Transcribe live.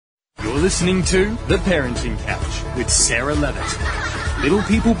You're listening to The Parenting Couch with Sarah Levitt. Little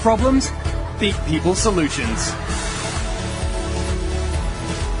people problems, big people solutions.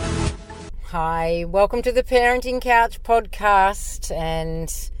 Hi, welcome to The Parenting Couch podcast. And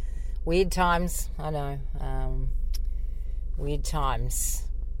weird times, I know, weird times.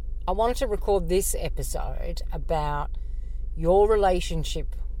 I wanted to record this episode about your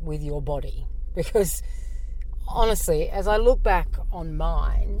relationship with your body, because honestly, as I look back on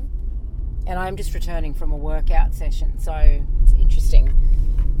mine, and I'm just returning from a workout session, so it's interesting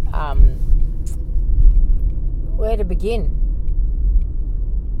where to begin.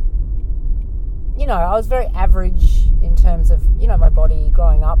 You know, I was very average in terms of, you know, my body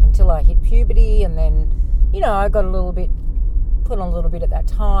growing up until I hit puberty, and then, you know, I got put on a little bit at that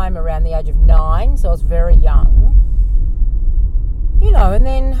time around the age of 9, so I was very young. You know, and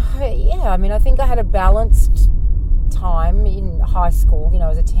then, yeah, I mean, I think I had a balanced time in high school, you know,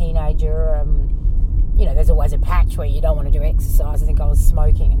 as a teenager. You know, there's always a patch where you don't want to do exercise. I think I was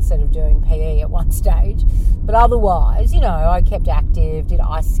smoking instead of doing PE at one stage. But otherwise, you know, I kept active, did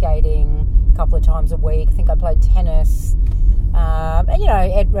ice skating a couple of times a week. I think I played tennis, and, you know,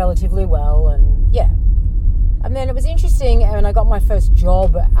 ate relatively well, and yeah. And then it was interesting when I got my first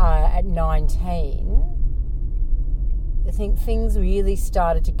job at 19. I think things really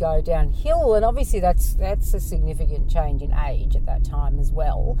started to go downhill, and obviously that's a significant change in age at that time as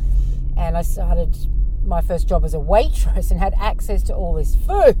well. And I started my first job as a waitress and had access to all this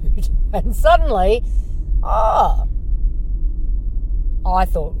food, and suddenly, I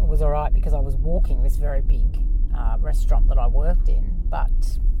thought it was all right because I was walking this very big restaurant that I worked in,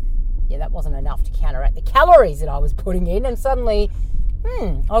 but yeah, that wasn't enough to counteract the calories that I was putting in. And suddenly,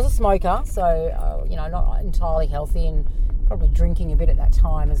 I was a smoker, so, you know, not entirely healthy, and probably drinking a bit at that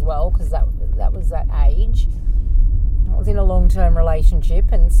time as well, because that was that age. I was in a long-term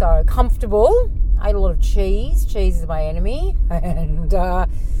relationship, and so comfortable. I ate a lot of cheese. Cheese is my enemy. And so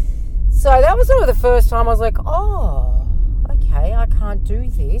that was sort of the first time I was like, oh, okay, I can't do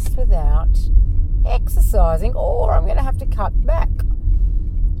this without exercising, or I'm going to have to cut back.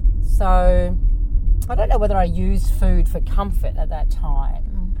 So I don't know whether I used food for comfort at that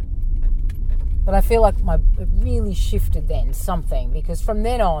time, but I feel like it really shifted then, something, because from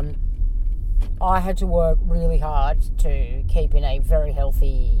then on, I had to work really hard to keep in a very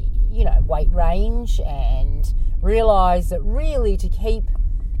healthy, you know, weight range, and realise that really to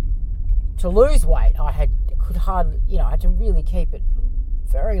lose weight, I had to really keep it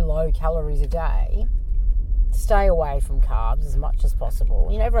very low calories a day. Stay away from carbs as much as possible.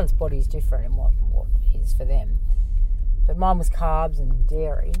 You know, everyone's body is different in what is for them. But mine was carbs and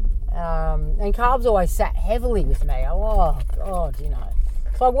dairy. And carbs always sat heavily with me. Oh, God, you know.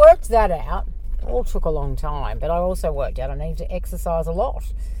 So I worked that out. It all took a long time, but I also worked out I needed to exercise a lot.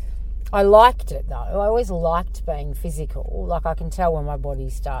 I liked it, though. I always liked being physical. Like, I can tell when my body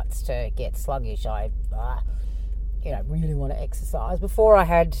starts to get sluggish, I really want to exercise. Before I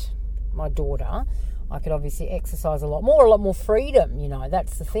had my daughter, I could obviously exercise a lot more freedom, you know.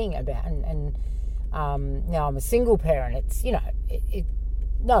 That's the thing about, and now I'm a single parent. It's, you know,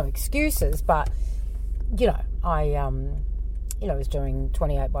 no excuses, but, you know, I was doing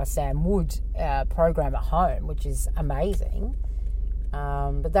 28 by Sam Wood program at home, which is amazing.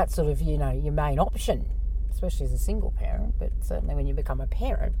 But that's sort of, you know, your main option, especially as a single parent, but certainly when you become a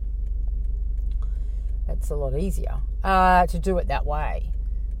parent, it's a lot easier to do it that way.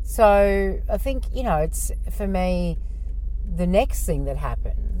 So I think, you know, it's, for me, the next thing that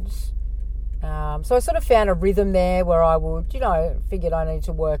happened. So I sort of found a rhythm there where I would, you know, figured I needed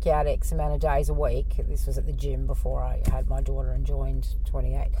to work out X amount of days a week. This was at the gym before I had my daughter and joined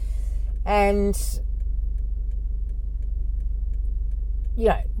 28. And, you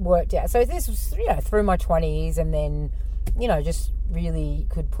know, worked out. So this was, you know, through my 20s, and then, you know, just really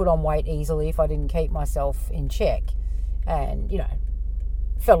could put on weight easily if I didn't keep myself in check. And, you know,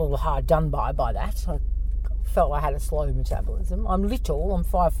 felt a little hard done by that. I felt I had a slow metabolism. I'm little. I'm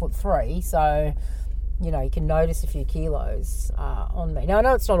 5'3", so, you know, you can notice a few kilos on me. Now, I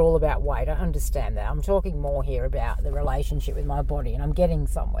know it's not all about weight. I understand that. I'm talking more here about the relationship with my body, and I'm getting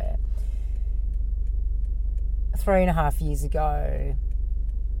somewhere. 3.5 years ago,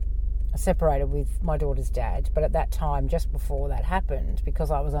 I separated with my daughter's dad, but at that time, just before that happened, because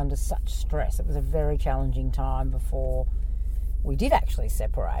I was under such stress, it was a very challenging time before we did actually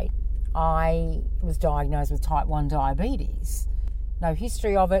separate. I was diagnosed with type 1 diabetes. No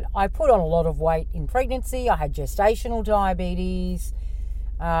history of it. I put on a lot of weight in pregnancy. I had gestational diabetes.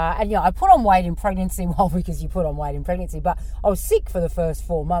 And, you know, I put on weight in pregnancy, well, because you put on weight in pregnancy, but I was sick for the first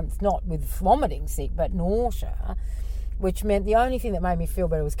 4 months, not with vomiting sick, but nausea, which meant the only thing that made me feel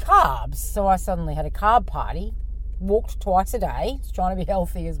better was carbs. So I suddenly had a carb party, walked twice a day, trying to be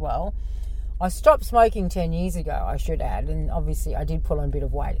healthy as well. I stopped smoking 10 years ago, I should add, and obviously I did put on a bit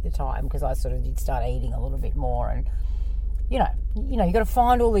of weight at the time because I sort of did start eating a little bit more, and you got to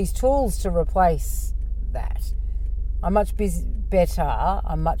find all these tools to replace that. I'm much better.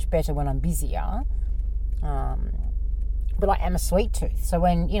 I'm much better when I'm busier. But I am a sweet tooth. So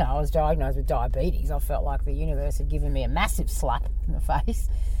when, I was diagnosed with diabetes, I felt like the universe had given me a massive slap in the face.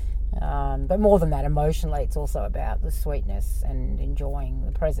 But more than that, emotionally, it's also about the sweetness and enjoying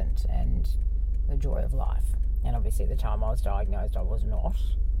the present and the joy of life. And obviously, at the time I was diagnosed, I was not.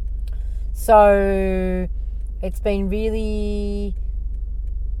 So it's been really...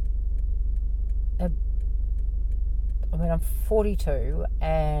 I'm 42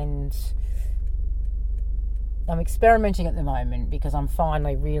 and I'm experimenting at the moment because I'm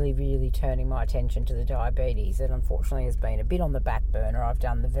finally really, really turning my attention to the diabetes. It unfortunately has been a bit on the back burner. I've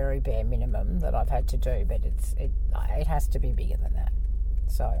done the very bare minimum that I've had to do, but it has to be bigger than that.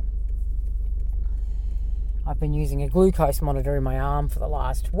 So I've been using a glucose monitor in my arm for the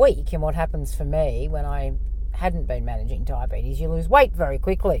last week, and what happens for me when I hadn't been managing diabetes, you lose weight very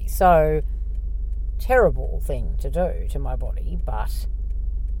quickly. So terrible thing to do to my body, but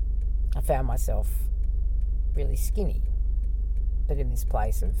I found myself really skinny, but in this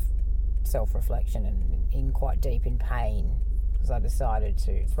place of self-reflection and in quite deep in pain, because I decided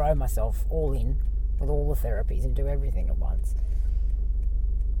to throw myself all in with all the therapies and do everything at once.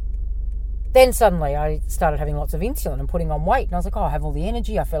 Then suddenly I started having lots of insulin and putting on weight, and I was like, I have all the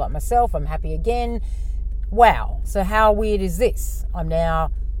energy, I feel like myself, I'm happy again. Wow, so how weird is this? I'm now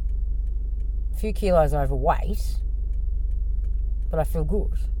a few kilos overweight, but I feel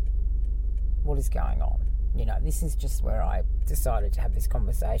good. What is going on? This is just where I decided to have this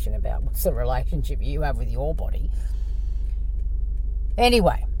conversation about what's the relationship you have with your body.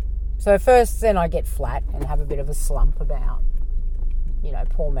 Anyway, so first then I get flat and have a bit of a slump about,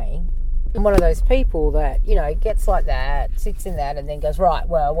 poor me. I'm one of those people that, gets like that, sits in that and then goes, right,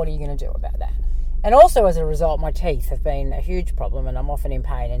 well, what are you going to do about that? And also as a result, my teeth have been a huge problem and I'm often in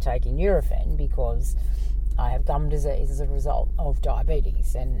pain and taking Nurofen because I have gum disease as a result of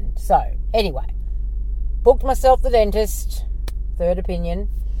diabetes. And so, anyway, booked myself the dentist, third opinion,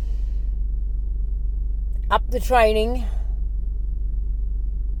 up the training,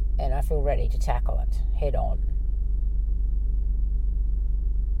 and I feel ready to tackle it head on.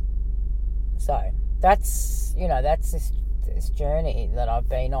 So that's this journey that I've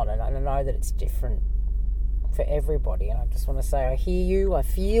been on, and I know that it's different for everybody, and I just want to say I hear you, I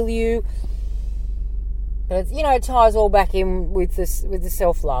feel you. But it ties all back in with this, with the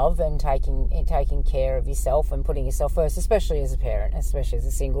self-love and taking care of yourself and putting yourself first, especially as a parent, especially as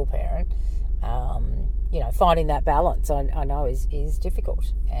a single parent. Finding that balance I know is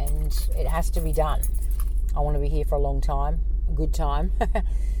difficult, and it has to be done. I want to be here for a long time, a good time,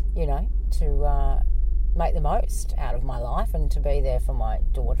 to make the most out of my life and to be there for my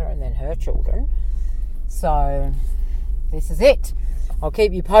daughter and then her children. So this is it. I'll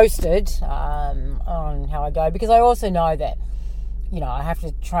keep you posted on how I go, because I also know that, I have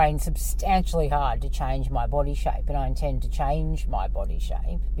to train substantially hard to change my body shape, and I intend to change my body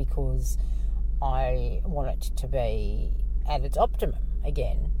shape because I want it to be at its optimum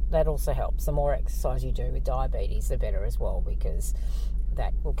again. That also helps. The more exercise you do with diabetes, the better as well, because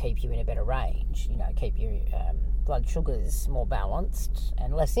that will keep you in a better range, keep your blood sugars more balanced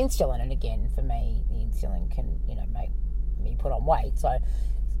and less insulin. And again, for me, the insulin can, make me put on weight. So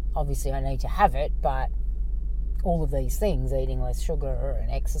obviously I need to have it, but all of these things, eating less sugar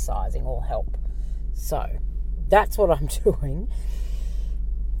and exercising, all help. So that's what I'm doing.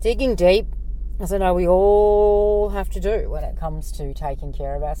 Digging deep, as I know we all have to do when it comes to taking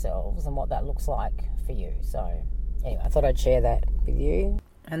care of ourselves and what that looks like for you. So anyway, I thought I'd share that with you.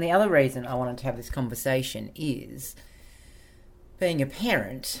 And the other reason I wanted to have this conversation is being a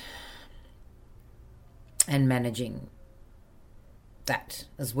parent and managing that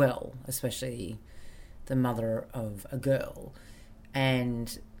as well, especially the mother of a girl.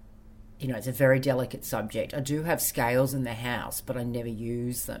 And, it's a very delicate subject. I do have scales in the house, but I never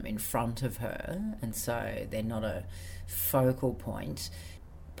use them in front of her, and so they're not a focal point.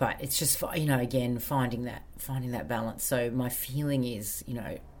 But it's just, again, finding that balance. So my feeling is,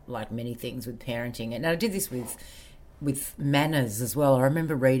 like many things with parenting, and I did this with manners as well. I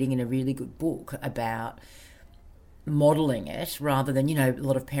remember reading in a really good book about modelling it rather than, a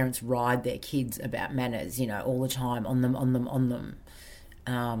lot of parents ride their kids about manners, all the time, on them.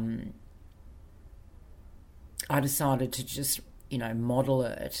 I decided to just, model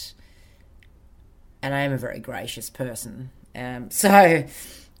it and I am a very gracious person. So,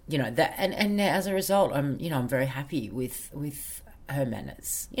 you know, that, and as a result, I'm very happy with her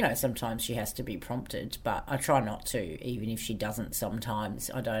manners. You know, sometimes she has to be prompted, but I try not to. Even if she doesn't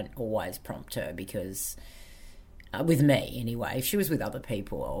sometimes, I don't always prompt her, because with me anyway, if she was with other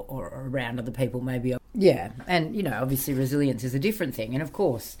people or around other people, maybe and you know, obviously resilience is a different thing, and of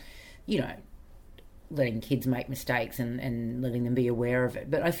course, you know, letting kids make mistakes and letting them be aware of it.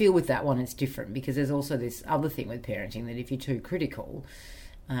 But I feel with that one it's different, because there's also this other thing with parenting, that if you're too critical,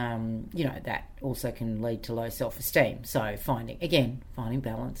 you know, that also can lead to low self-esteem. So finding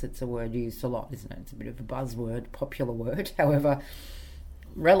balance, it's a word used a lot, isn't it? It's a bit of a buzzword, popular word, however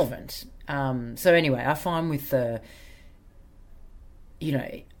relevant. So anyway, I find with the, you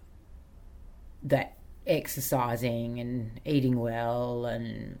know, that exercising and eating well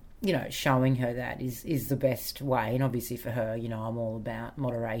and, you know, showing her that is the best way. And obviously for her, you know, I'm all about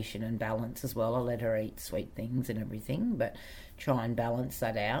moderation and balance as well. I let her eat sweet things and everything, but try and balance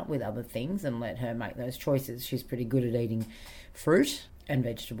that out with other things and let her make those choices. She's pretty good at eating fruit and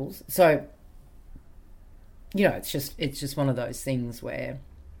vegetables. So, you know, it's just one of those things where,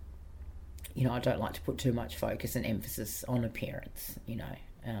 you know, I don't like to put too much focus and emphasis on appearance, you know,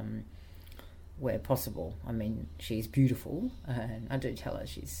 where possible. I mean, she's beautiful, and I do tell her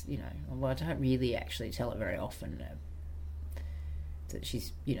she's, you know, well, I don't really actually tell her very often that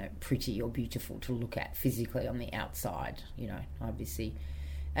she's, you know, pretty or beautiful to look at physically on the outside. You know, obviously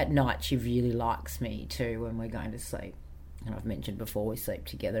at night she really likes me too when we're going to sleep. And I've mentioned before, we sleep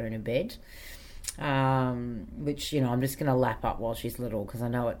together in a bed, which, you know, I'm just going to lap up while she's little, because I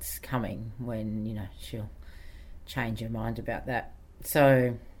know it's coming when, you know, she'll change her mind about that.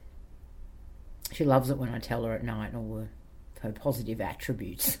 So she loves it when I tell her at night all her positive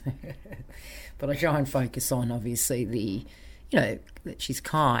attributes. But I try and focus on, obviously, the, you know, that she's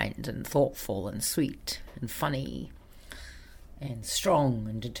kind and thoughtful and sweet and funny and strong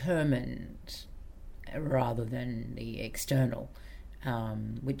and determined, rather than the external,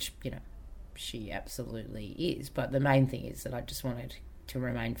 which, you know, she absolutely is. But the main thing is that I just wanted to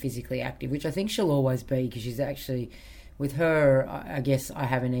remain physically active, which I think she'll always be, because she's actually, with her, I guess I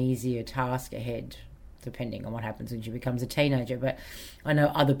have an easier task ahead, depending on what happens when she becomes a teenager. But I know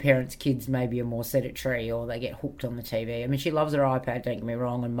other parents' kids maybe are more sedentary, or they get hooked on the TV. I mean, she loves her iPad, don't get me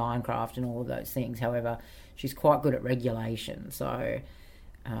wrong, and Minecraft and all of those things. However, she's quite good at regulation. So,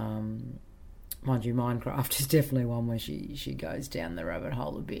 mind you, Minecraft is definitely one where she goes down the rabbit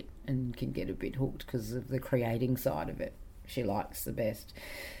hole a bit and can get a bit hooked because of the creating side of it. She likes the best.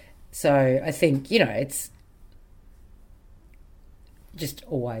 So I think, you know, it's just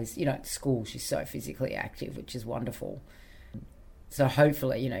always, you know, at school she's so physically active, which is wonderful. So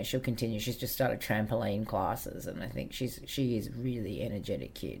hopefully, you know, she'll continue. She's just started trampoline classes, and I think she is a really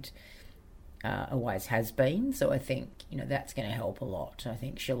energetic kid. Always has been. So I think, you know, that's going to help a lot. I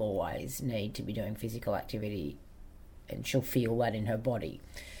think she'll always need to be doing physical activity, and she'll feel that in her body,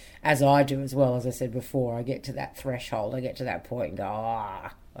 as I do as well. As I said before, I get to that threshold, I get to that point and go,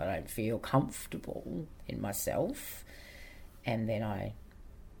 I don't feel comfortable in myself, and then I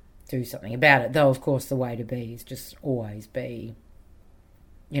do something about it. Though, of course, the way to be is just always be,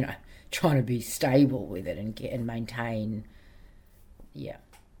 you know, trying to be stable with it and maintain,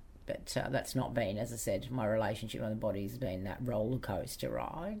 But that's not been, as I said, my relationship with the body has been that roller coaster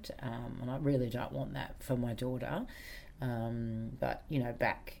ride, and I really don't want that for my daughter. But, you know,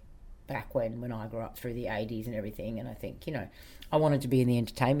 back when I grew up through the 80s and everything, and I think, you know, I wanted to be in the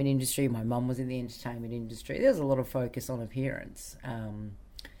entertainment industry. My mum was in the entertainment industry. There was a lot of focus on appearance.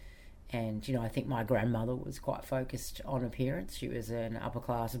 And, you know, I think my grandmother was quite focused on appearance. She was an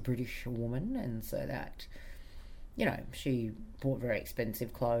upper-class British woman, and so that, you know, she bought very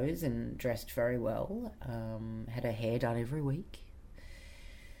expensive clothes and dressed very well, had her hair done every week.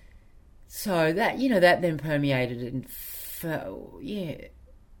 So that, you know, that then permeated and,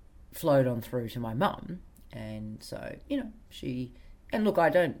 flowed on through to my mum. And so, you know, and look, I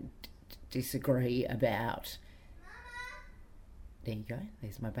don't disagree about, there you go,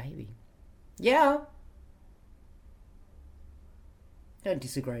 there's my baby. Yeah. Don't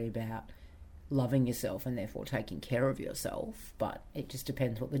disagree about loving yourself and therefore taking care of yourself, but it just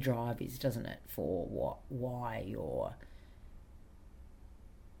depends what the drive is, doesn't it, for why you're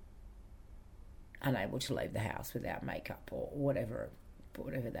unable to leave the house without makeup or whatever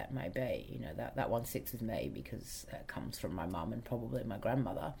that may be. You know, that one sits with me because it comes from my mum and probably my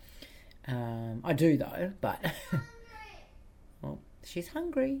grandmother. I do though, but well, she's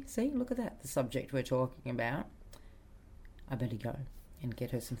hungry. See, look at that, the subject we're talking about. I better go and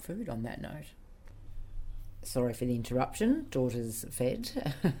get her some food on that note. Sorry for the interruption. Daughter's fed.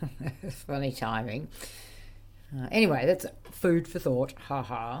 Funny timing. Anyway, that's food for thought.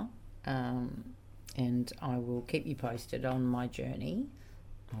 Ha. And I will keep you posted on my journey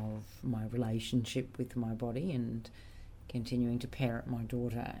of my relationship with my body and continuing to parent my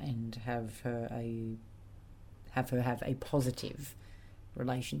daughter and have her have a positive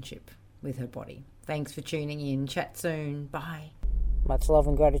relationship with her body. Thanks for tuning in. Chat soon. Bye. Much love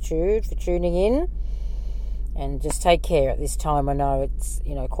and gratitude for tuning in. And just take care at this time. I know it's,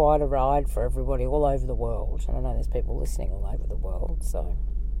 quite a ride for everybody all over the world. And I know there's people listening all over the world. So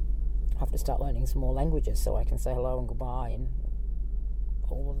I have to start learning some more languages so I can say hello and goodbye in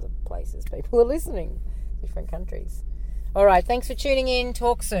all of the places people are listening, different countries. All right, thanks for tuning in.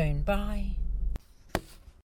 Talk soon. Bye.